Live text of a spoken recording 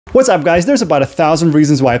What's up, guys? There's about 1,000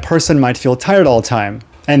 reasons why a person might feel tired all the time.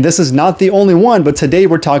 And this is not the only one, but today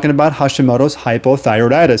we're talking about Hashimoto's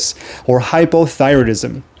hypothyroiditis or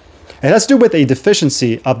hypothyroidism. It has to do with a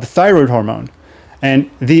deficiency of the thyroid hormone.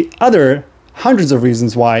 And the other hundreds of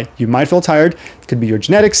reasons why you might feel tired could be your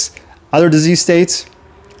genetics, other disease states,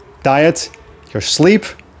 diet, your sleep,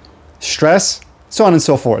 stress, so on and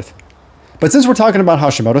so forth. But since we're talking about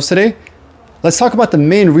Hashimoto's today, let's talk about the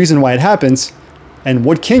main reason why it happens and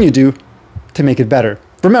what can you do to make it better.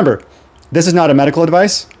 Remember, this is not a medical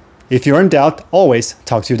advice. If you're in doubt, always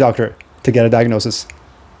talk to your doctor to get a diagnosis.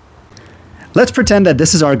 Let's pretend that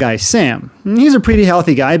this is our guy, Sam. He's a pretty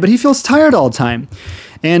healthy guy, but he feels tired all the time.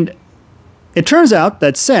 And it turns out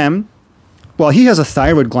that Sam, well, he has a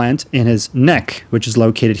thyroid gland in his neck, which is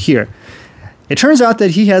located here. It turns out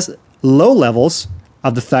that he has low levels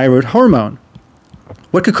of the thyroid hormone.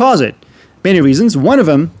 What could cause it? Many reasons. One of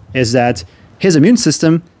them is that his immune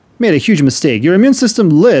system made a huge mistake. Your immune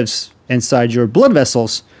system lives inside your blood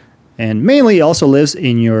vessels and mainly also lives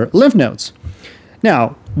in your lymph nodes.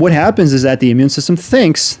 Now, what happens is that the immune system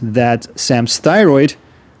thinks that Sam's thyroid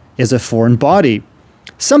is a foreign body.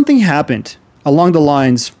 Something happened along the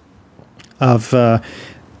lines of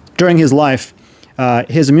during his life.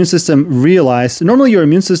 His immune system realized, normally your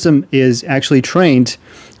immune system is actually trained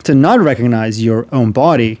to not recognize your own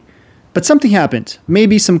body. But something happened,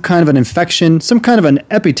 maybe some kind of an infection, some kind of an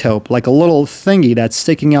epitope, like a little thingy that's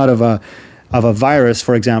sticking out of a virus,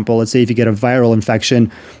 for example. Let's say if you get a viral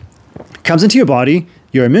infection, comes into your body,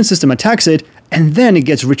 your immune system attacks it, and then it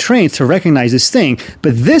gets retrained to recognize this thing.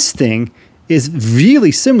 But this thing is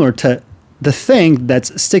really similar to the thing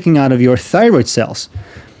that's sticking out of your thyroid cells.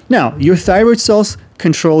 Now, your thyroid cells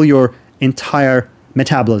control your entire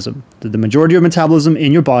metabolism. The majority of metabolism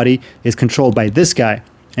in your body is controlled by this guy.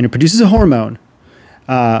 And it produces a hormone.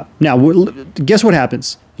 Now, guess what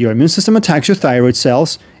happens? Your immune system attacks your thyroid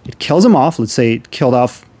cells. It kills them off. Let's say it killed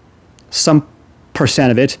off some percent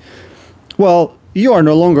of it. Well, you are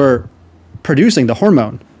no longer producing the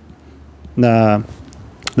hormone, the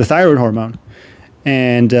thyroid hormone.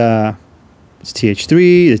 And it's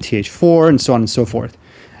Th3, the Th4, and so on and so forth.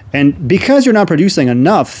 And because you're not producing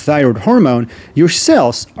enough thyroid hormone, your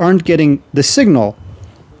cells aren't getting the signal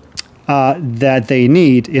that they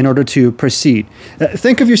need in order to proceed.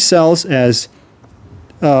 Think of your cells as,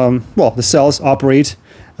 well, the cells operate,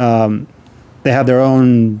 they have their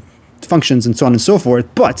own functions and so on and so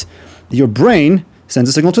forth, but your brain sends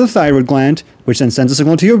a signal to the thyroid gland, which then sends a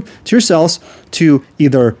signal to your cells to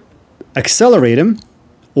either accelerate them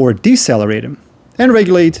or decelerate them and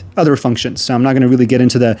regulate other functions. So I'm not going to really get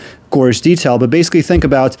into the gorgeous detail, but basically think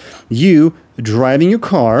about you driving your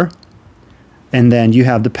car, and then you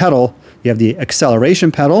have the pedal, you have the acceleration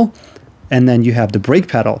pedal, and then you have the brake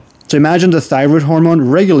pedal. So imagine the thyroid hormone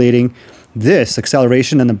regulating this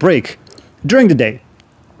acceleration and the brake during the day.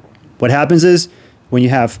 What happens is when you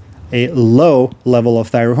have a low level of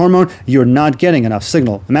thyroid hormone, you're not getting enough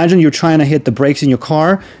signal. Imagine you're trying to hit the brakes in your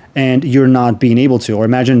car and you're not being able to, or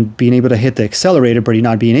imagine being able to hit the accelerator but you're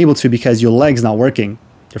not being able to because your leg's not working,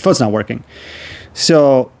 your foot's not working.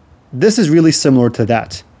 So this is really similar to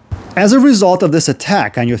that. As a result of this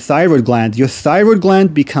attack on your thyroid gland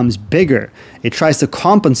becomes bigger. It tries to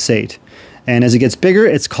compensate. And as it gets bigger,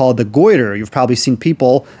 it's called the goiter. You've probably seen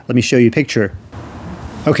people, let me show you a picture.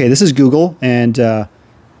 Okay, this is Google, and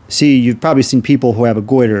see, you've probably seen people who have a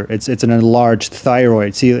goiter. It's an enlarged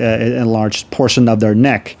thyroid, see, an enlarged portion of their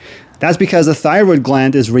neck. That's because the thyroid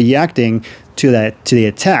gland is reacting to the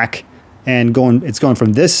attack, and it's going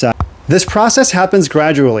from this side. This process happens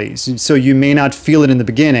gradually, so you may not feel it in the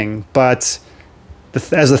beginning, but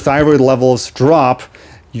as the thyroid levels drop,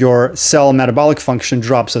 your cell metabolic function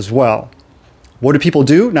drops as well. What do people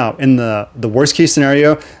do? Now, in the worst case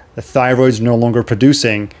scenario, the thyroid is no longer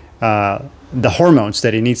producing the hormones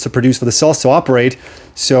that it needs to produce for the cells to operate.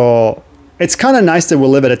 So it's kind of nice that we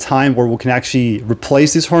live at a time where we can actually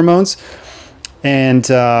replace these hormones. And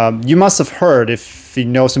you must have heard, if you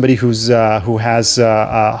know somebody who has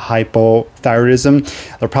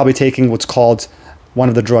hypothyroidism, they're probably taking what's called, one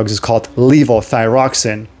of the drugs is called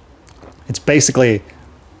levothyroxin. It's basically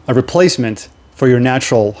a replacement for your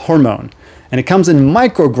natural hormone. And it comes in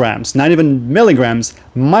micrograms, not even milligrams,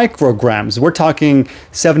 micrograms. We're talking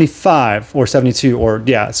 75 or 72 or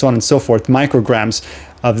yeah, so on and so forth, micrograms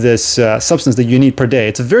of this substance that you need per day.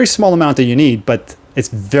 It's a very small amount that you need, but it's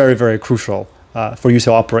very, very crucial for you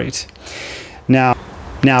to operate. Now,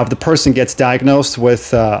 if the person gets diagnosed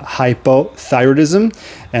with hypothyroidism,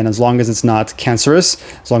 and as long as it's not cancerous,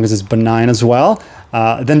 as long as it's benign as well,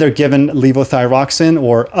 then they're given levothyroxin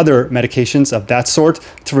or other medications of that sort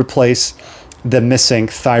to replace the missing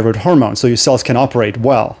thyroid hormone so your cells can operate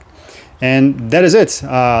well. And that is it.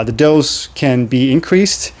 The dose can be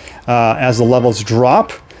increased as the levels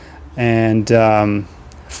drop. And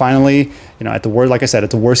finally, at the like I said,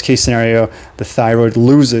 at the worst case scenario, the thyroid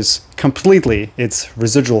loses completely its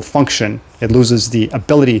residual function. It loses the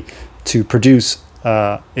ability to produce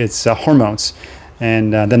its hormones.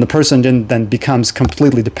 And then the person then becomes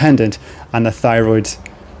completely dependent on the thyroid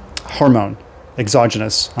hormone,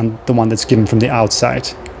 exogenous, on the one that's given from the outside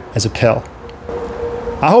as a pill.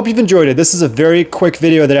 I hope you've enjoyed it. This is a very quick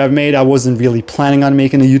video that I've made. I wasn't really planning on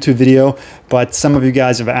making a YouTube video, but some of you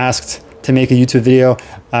guys have asked to make a YouTube video.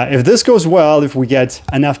 If this goes well, if we get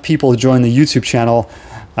enough people to join the YouTube channel,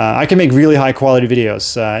 I can make really high quality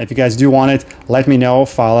videos. If you guys do want it, let me know,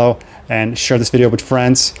 follow, and share this video with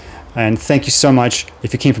friends. And thank you so much.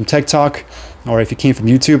 If you came from TikTok or if you came from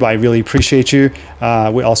YouTube, I really appreciate you.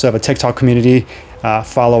 We also have a TikTok community.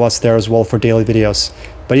 Follow us there as well for daily videos.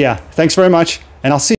 But yeah, thanks very much, and I'll see you.